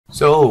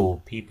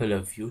So, people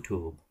of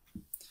YouTube,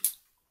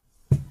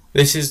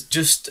 this is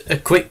just a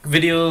quick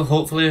video,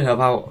 hopefully,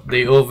 about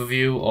the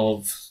overview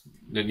of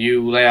the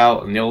new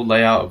layout and the old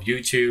layout of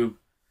YouTube.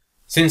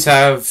 Since I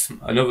have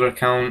another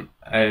account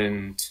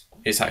and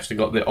it's actually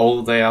got the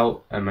old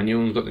layout and my new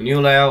one's got the new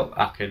layout,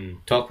 I can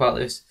talk about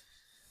this.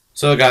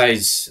 So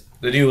guys,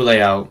 the new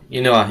layout,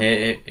 you know I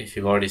hate it if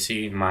you've already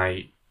seen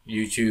my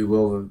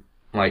YouTube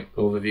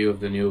overview of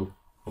the new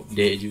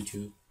updated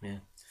YouTube. Yeah.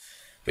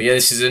 But yeah,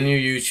 this is a new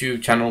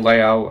YouTube channel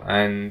layout,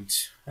 and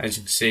as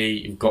you can see,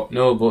 you've got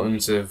no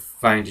buttons to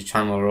find your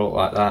channel or out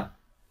like that.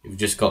 You've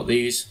just got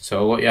these.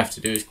 So what you have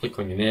to do is click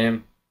on your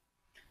name.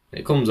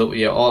 It comes up with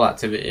your all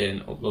activity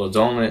and uploads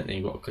on it. Then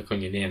you've got to click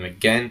on your name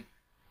again,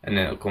 and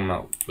then it'll come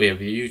out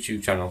with your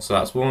YouTube channel. So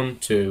that's 1,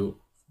 2,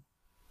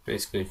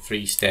 basically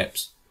 3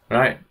 steps,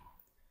 right?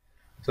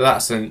 So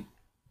that's a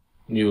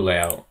new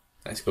layout.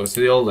 Let's go to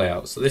the old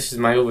layout. So this is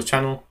my other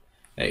channel,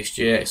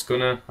 XJ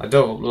Gunner. I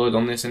don't upload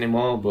on this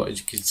anymore, but as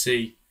you can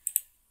see,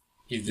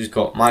 you've just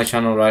got my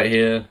channel right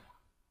here.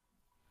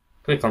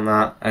 Click on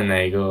that, and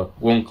there you go.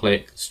 One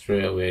click,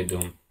 straight away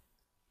done,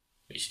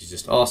 which is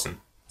just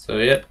awesome. So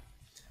yeah,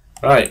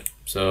 right.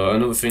 So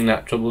another thing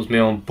that troubles me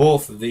on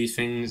both of these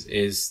things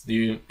is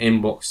the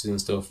inboxes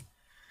and stuff.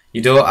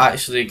 You don't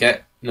actually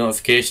get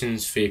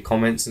notifications for your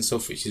comments and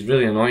stuff, which is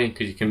really annoying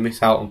because you can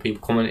miss out on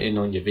people commenting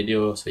on your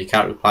video, so you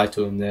can't reply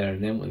to them there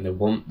and then when they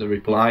want the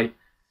reply.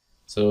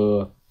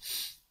 So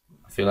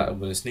I feel like I'm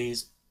gonna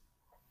sneeze.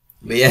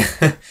 But yeah,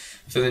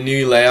 for the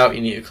new layout,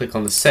 you need to click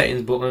on the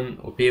settings button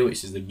up here,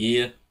 which is the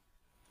gear.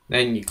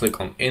 Then you click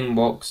on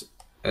inbox,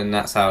 and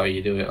that's how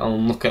you do it. Oh,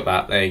 look at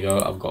that! There you go.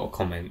 I've got a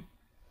comment.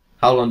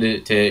 How long did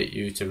it take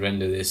you to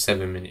render this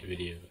 7-minute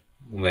video?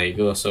 Well, there you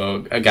go.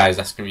 So a guy's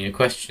asking me a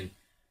question,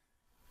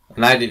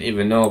 and I didn't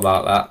even know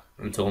about that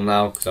until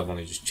now because I've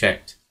only just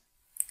checked.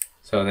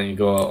 So then you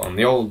go on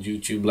the old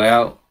YouTube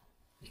layout.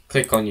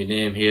 Click on your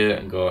name here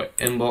and go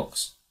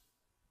inbox.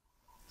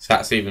 So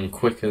that's even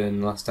quicker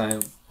than last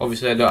time.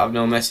 Obviously I don't have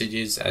no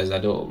messages as I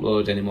don't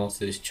upload anymore to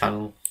this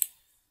channel.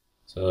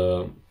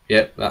 So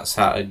yep, that's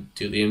how to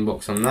do the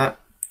inbox on that.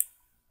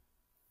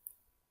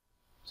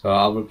 So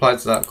I'll reply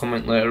to that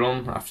comment later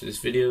on after this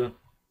video.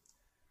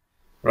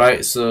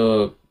 Right,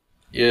 so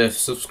your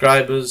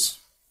subscribers,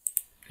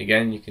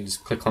 again you can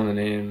just click on the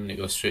name and it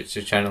goes straight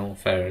to your channel,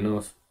 fair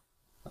enough.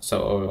 That's how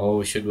it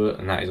always should work,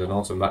 and that is an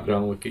awesome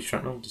background wiki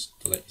channel, just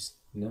to let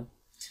you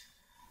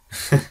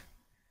know.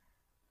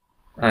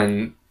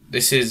 And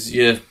this is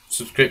your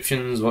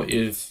subscriptions, what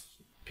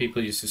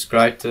people you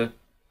subscribe to.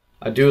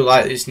 I do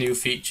like this new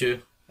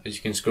feature, as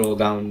you can scroll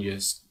down your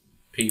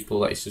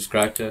people that you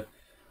subscribe to.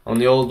 On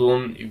the old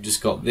one, you've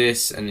just got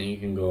this, and then you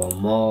can go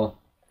on more,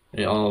 and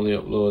it only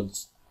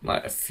uploads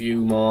like a few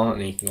more,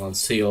 and then you can go on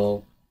see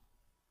all.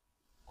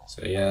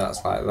 So yeah,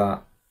 that's like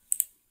that.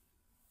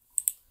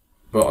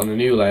 But on the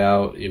new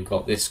layout, you've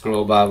got this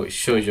scroll bar which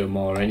shows you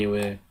more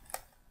anyway,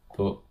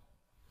 but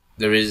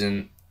there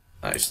isn't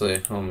actually.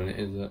 How many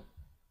is it?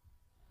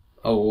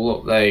 Oh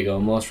look, there you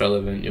go. Most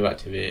relevant, new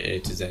activity A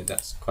to Z.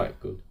 That's quite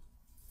good.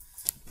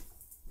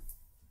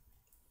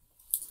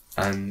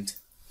 And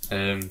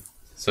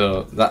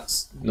so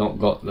that's not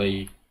got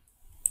the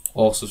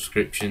all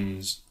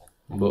subscriptions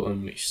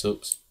button, which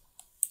sucks.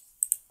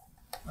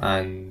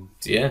 And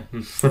yeah,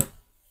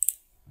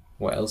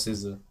 what else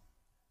is there?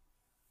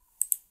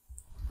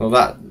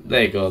 Well,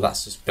 there you go.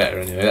 That's just better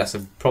anyway. That's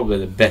probably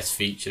the best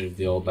feature of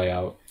the old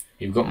layout.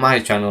 You've got my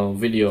channel,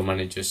 video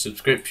manager,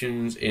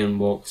 subscriptions,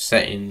 inbox,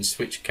 settings,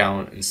 switch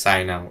account, and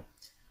sign out.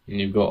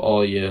 And you've got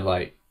all your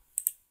like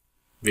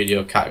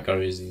video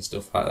categories and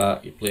stuff like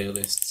that, your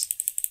playlists.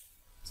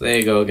 So there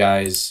you go,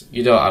 guys.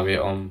 You don't have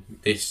it on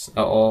this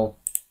at all.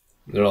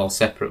 They're all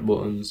separate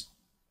buttons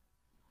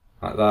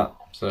like that.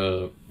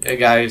 So yeah,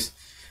 guys.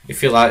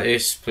 If you like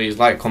this, please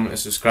like, comment and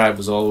subscribe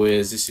as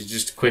always. This is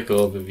just a quick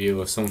overview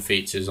of some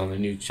features on the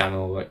new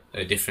channel that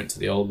are different to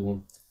the old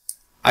one.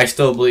 I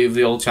still believe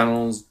the old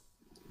channel's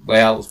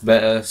layout's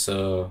better,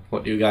 so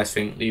what do you guys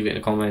think? Leave it in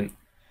a comment.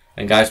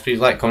 And guys, please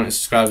like, comment and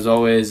subscribe as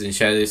always, and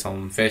share this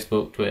on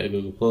Facebook, Twitter,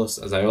 Google+,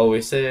 as I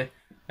always say.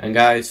 And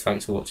guys,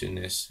 thanks for watching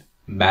this.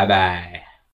 Bye bye.